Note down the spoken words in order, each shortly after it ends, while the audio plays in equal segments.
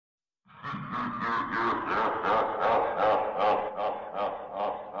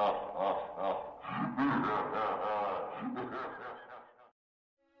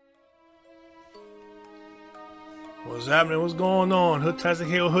What's happening? What's going on? Hoodtastic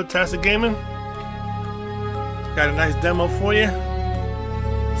here with Hoodtastic Gaming. Got a nice demo for you.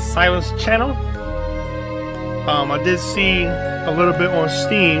 Silence channel. I did see a little bit on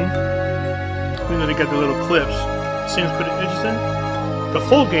Steam. You know, they got the little clips. Seems pretty interesting. The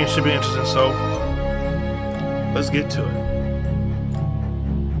full game should be interesting, so let's get to it.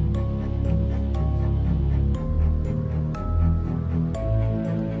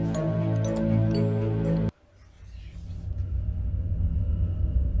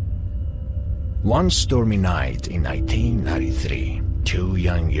 One stormy night in 1993, two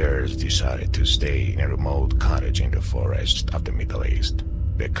young girls decided to stay in a remote cottage in the forest of the Middle East.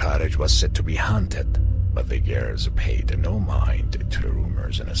 The cottage was said to be haunted, but the girls paid no mind to the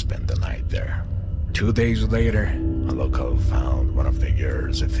rumors and spent the night there. 2 days later, a local found one of the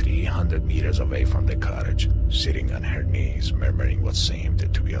girls 300 meters away from the cottage, sitting on her knees, murmuring what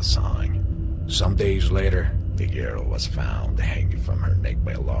seemed to be a sign. Some days later, the girl was found hanging from her neck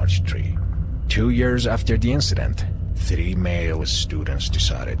by a large tree. 2 years after the incident, 3 male students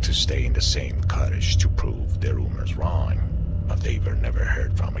decided to stay in the same cottage to prove the rumors wrong, but they were never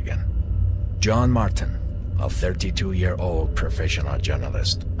heard from again. John Martin, a 32-year-old professional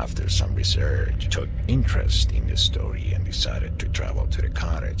journalist, after some research, took interest in the story and decided to travel to the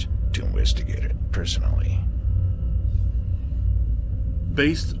cottage to investigate it personally.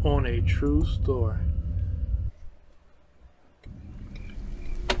 Based on a true story.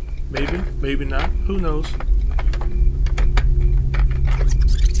 Maybe, maybe not. Who knows?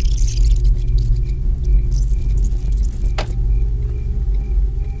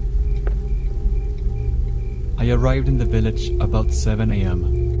 I arrived in the village about 7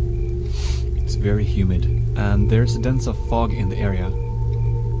 AM. It's very humid, and there's a dense of fog in the area.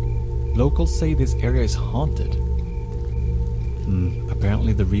 Locals say this area is haunted.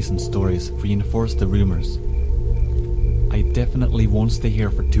 Apparently the recent stories reinforce the rumors. I definitely won't stay here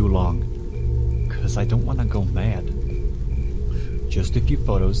for too long, cause I don't wanna go mad. Just a few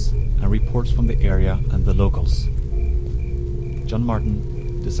photos and reports from the area and the locals. John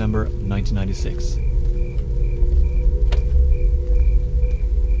Martin, December 1996.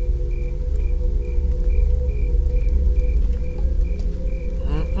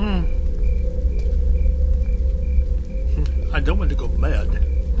 I don't want to go mad.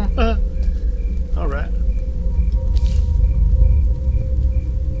 Alright.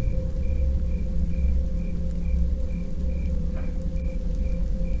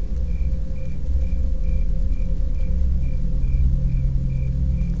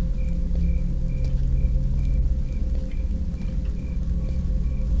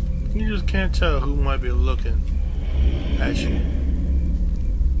 You just can't tell who might be looking at you.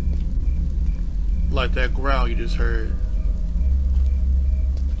 Like that growl you just heard.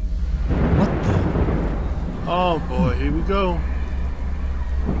 What the? Oh boy, here we go.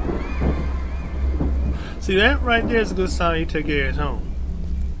 See, that right there is a good sign you take your ass home.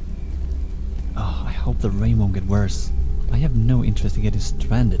 Oh, I hope the rain won't get worse. I have no interest in getting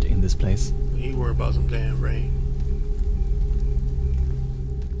stranded in this place. You worry about some damn rain.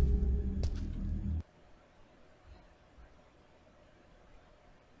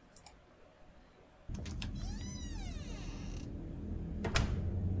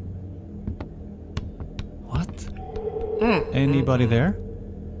 Anybody there?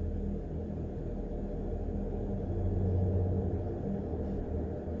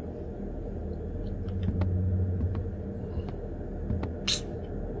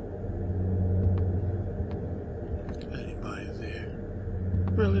 Anybody there?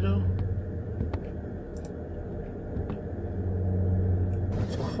 Really though?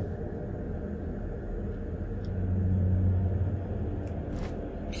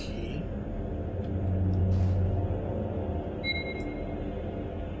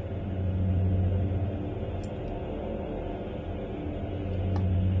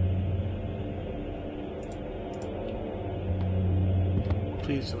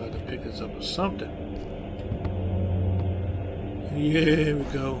 Please don't have to pick this up or something. Yeah, here we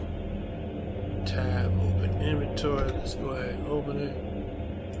go. Tab, open inventory. Let's go ahead and open it.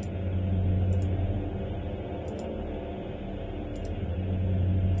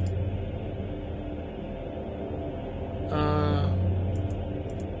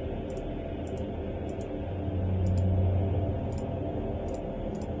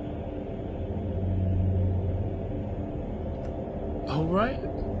 All right.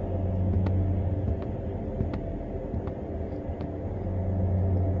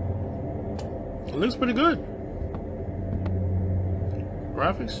 It looks pretty good.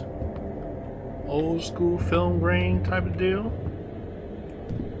 Graphics. Old school film grain type of deal.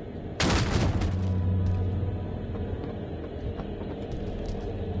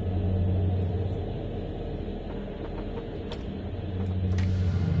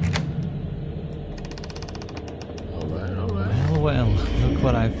 Well, look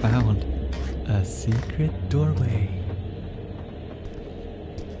what I found. A secret doorway.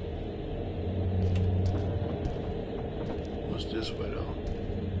 What's this way though?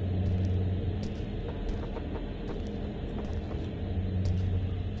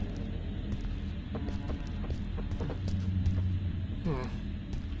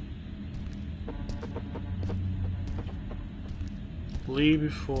 Leave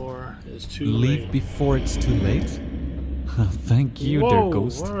before it's too late. Leave before it's too late? Thank you, Whoa, dear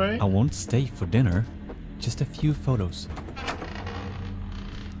ghost. all right. I won't stay for dinner. Just a few photos.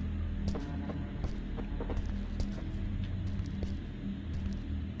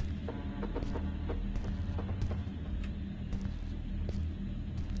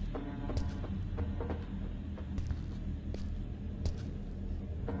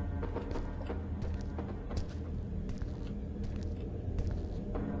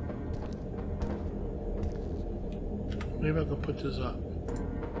 Maybe I can put this up.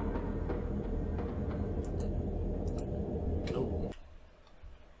 Nope.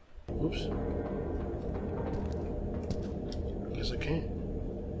 Oops. Guess I can't.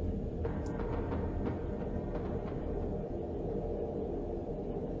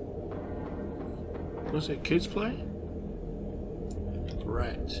 What's it? Kids play?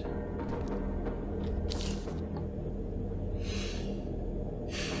 Right.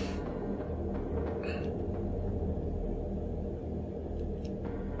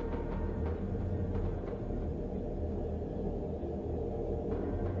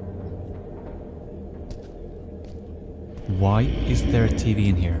 Why is there a TV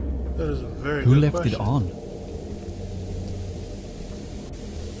in here? That is a very Who good left question. it on?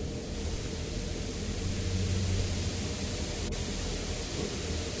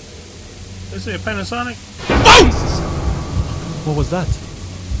 They say a Panasonic? Jesus! What was that?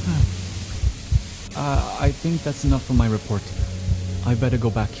 I think that's enough for my report. I better go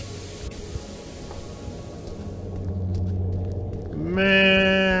back.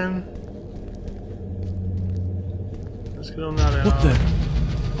 Man. Let's get on out of What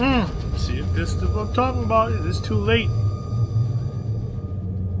the? See, if this is what I'm talking about. It's too late.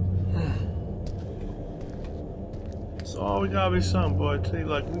 It's always gotta be something, boy. I tell you,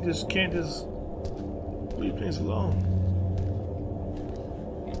 like, we just can't just leave things alone.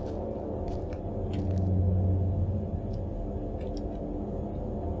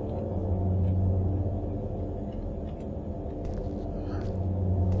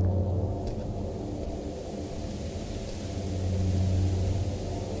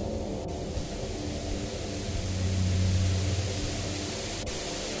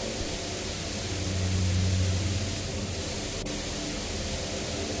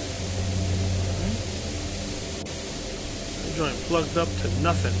 Joint plugged up to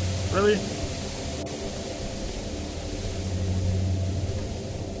nothing. Really?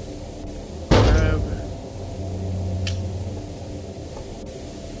 Grab.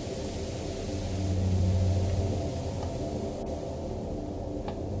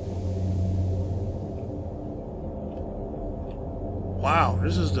 Wow,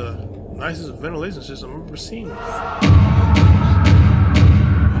 this is the nicest ventilation system I've ever seen.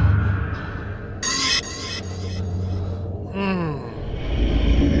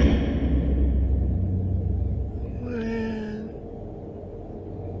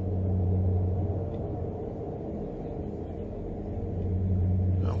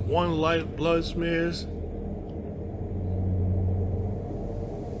 One light blood smears.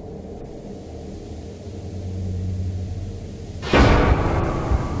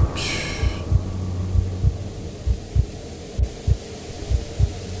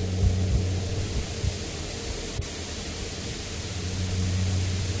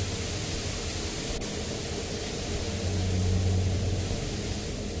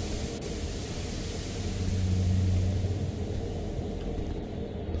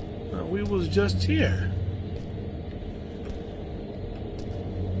 We was just here,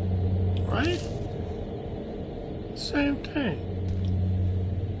 right? Same thing.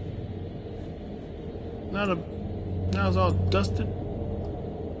 Now it's all dusted.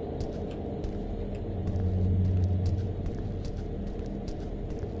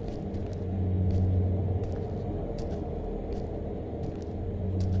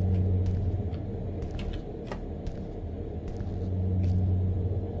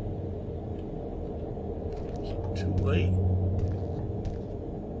 Too late.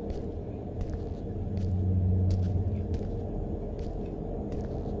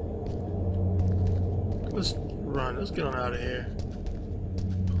 Let's run. Let's get on out of here.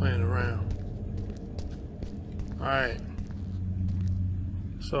 Playing around. Alright.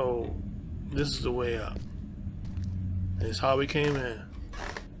 So, this is the way up. And it's how we came in.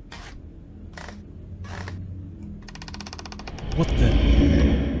 What the?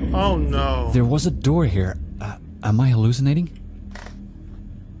 Oh no. There was a door here. Am I hallucinating?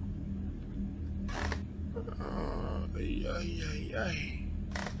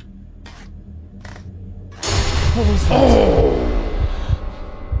 What was that? Oh!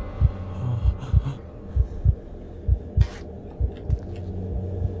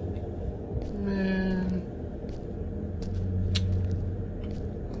 Man.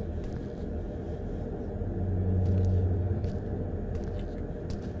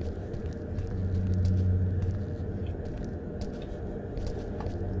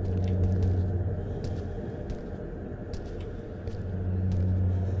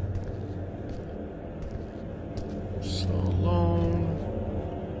 So long.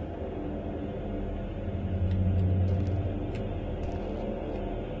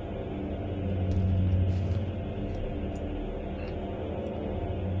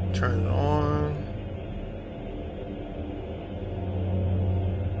 Turn it on.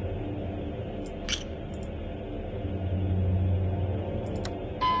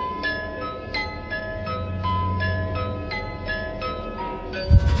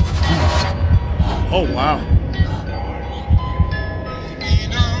 Oh wow.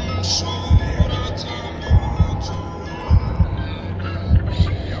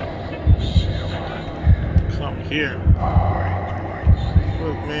 Come here.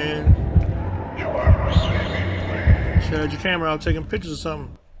 Look, man. Should have had your camera out taking pictures or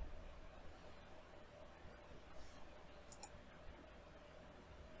something.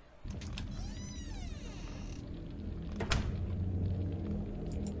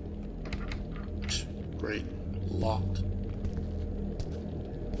 Great. Locked.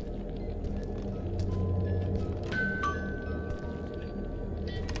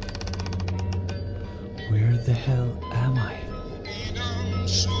 Where the hell am I?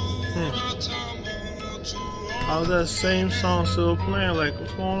 How's that same song still playing? Like,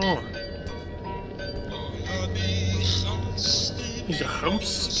 what's going on? He's a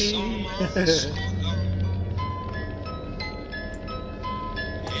humpski.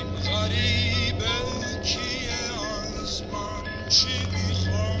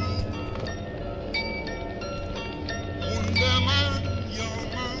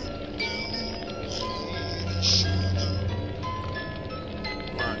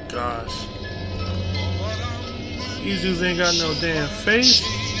 My gosh. These dudes ain't got no damn face.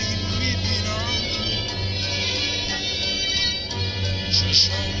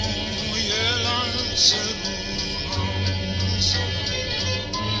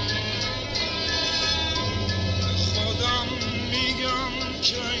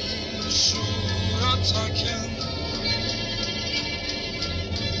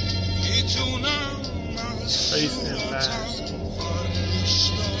 Face and last.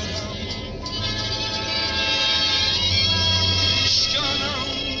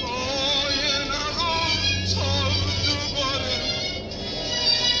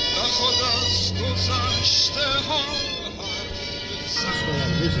 That's what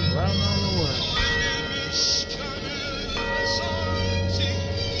that music right around the world.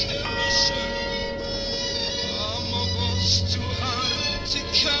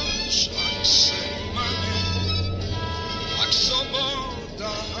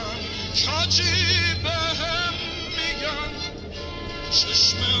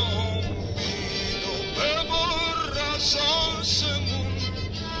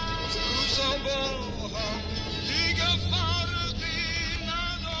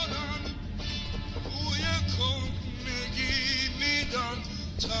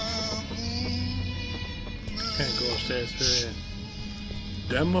 Can't go upstairs to that.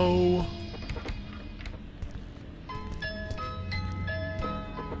 Demo.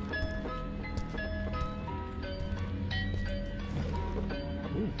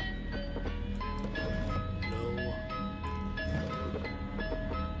 Ooh. No.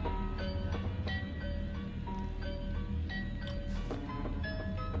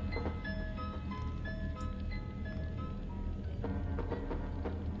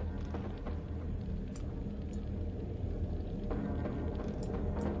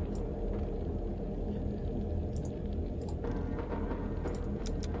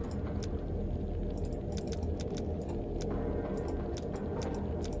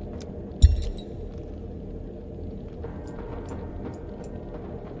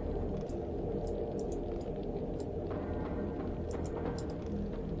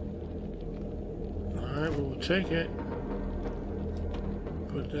 take it.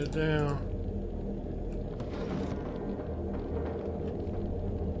 Put that down.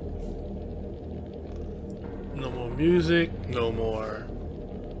 No more music, no more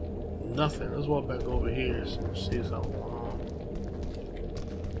nothing. Let's walk back over here and see something going on.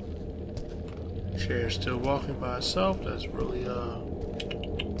 Chair's still walking by itself. That's really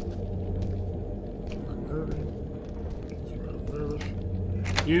unnerving. It's real nervous.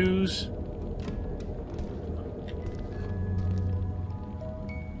 Use.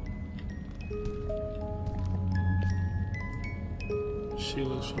 She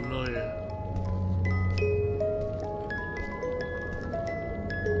looks familiar.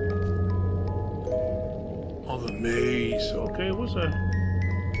 Oh, the maze. Okay, what's that?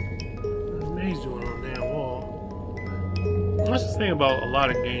 The maze doing on the damn wall? That's the thing about a lot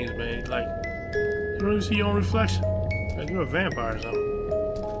of games, man. Like, you don't even see your own reflection. Like you're a vampire or something.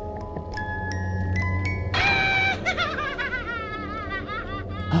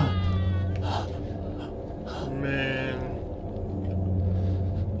 Man.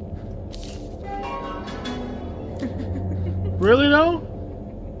 Really though?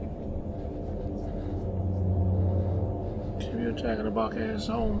 Keep you attacking the buck ass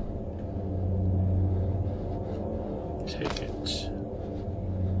home. Take it.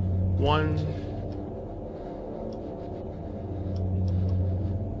 One.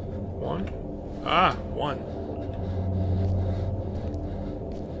 Ah, one.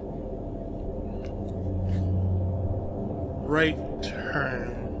 Right turn.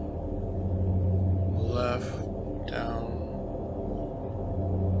 Left down.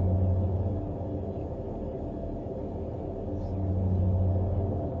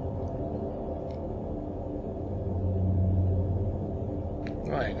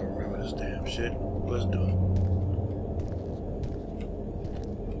 I ain't gonna remember this damn shit. Let's do it.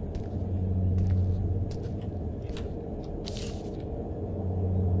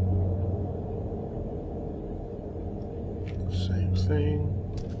 Same thing.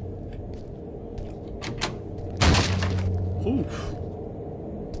 Oof.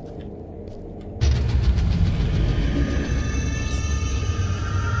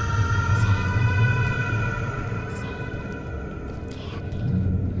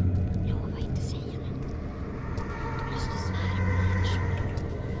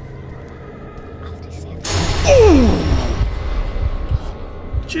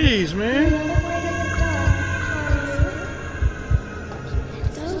 Jeez, man.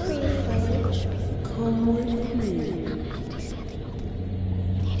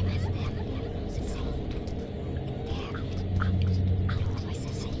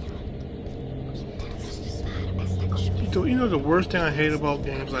 You know the worst thing I hate about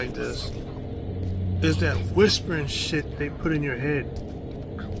games like this is that whispering shit they put in your head.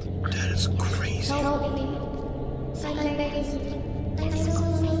 That is crazy.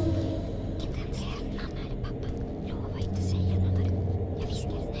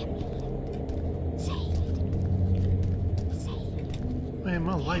 Man,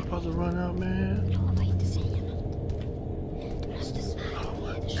 my light about to run out, man. Oh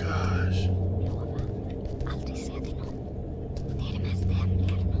my gosh.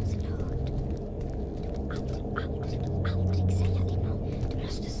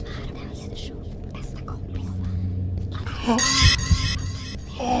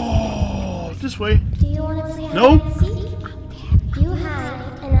 Oh, this way. Do you want to play Nope. hide and seek? You hide,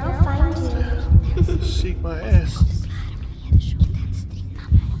 and I'll find you. Seek my ass.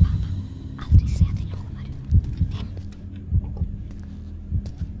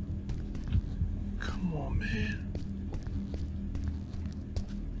 Come on, man.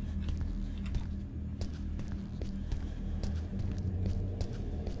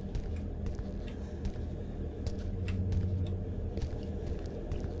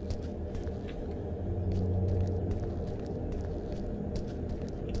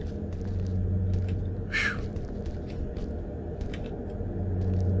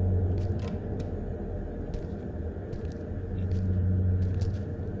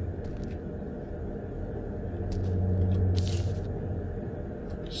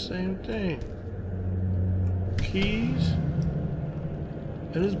 Same thing. Keys.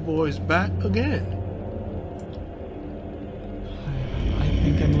 And this boy's back again. I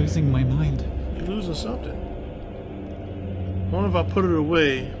think I'm losing my mind. You're losing something. I wonder if I put it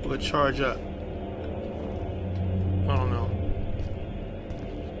away, will it charge up? I don't know.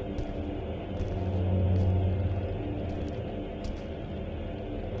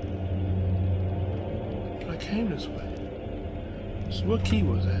 I came this way. So what key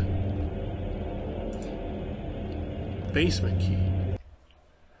was that? Basement key.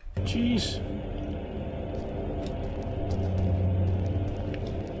 Jeez.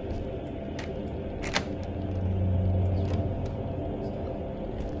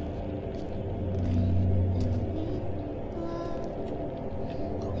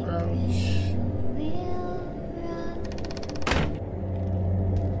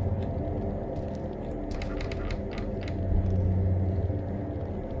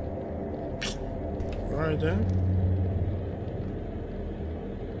 right there.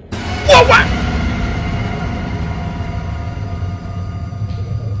 Whoa, what?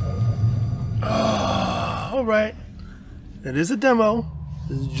 Alright. It is a demo.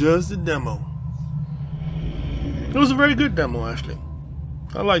 It's just a demo. It was a very good demo, actually.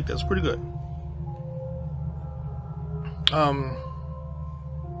 I like this. Pretty good.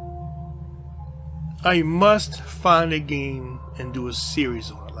 I must find a game and do a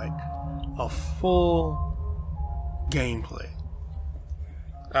series on it, like a full gameplay.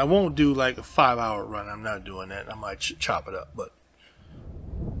 I won't do like a 5-hour run. I'm not doing that. I might chop it up, but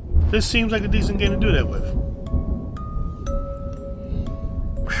this seems like a decent game to do that with.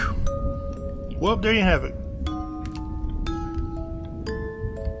 Whew. Well, there you have it.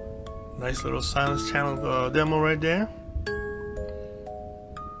 Nice little Silence Channel demo right there.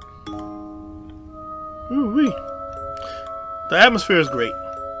 Ooh-wee. The atmosphere is great,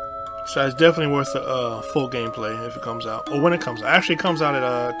 so it's definitely worth the full gameplay if it comes out, or when it comes out. Actually, it comes out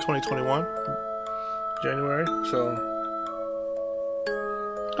at 2021 January, so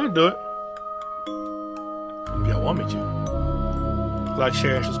I'll do it if y'all want me to. Like,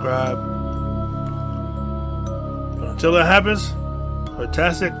 share, and subscribe. But until that happens,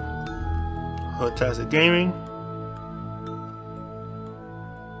 Hoodtastic Gaming,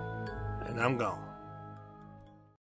 and I'm gone.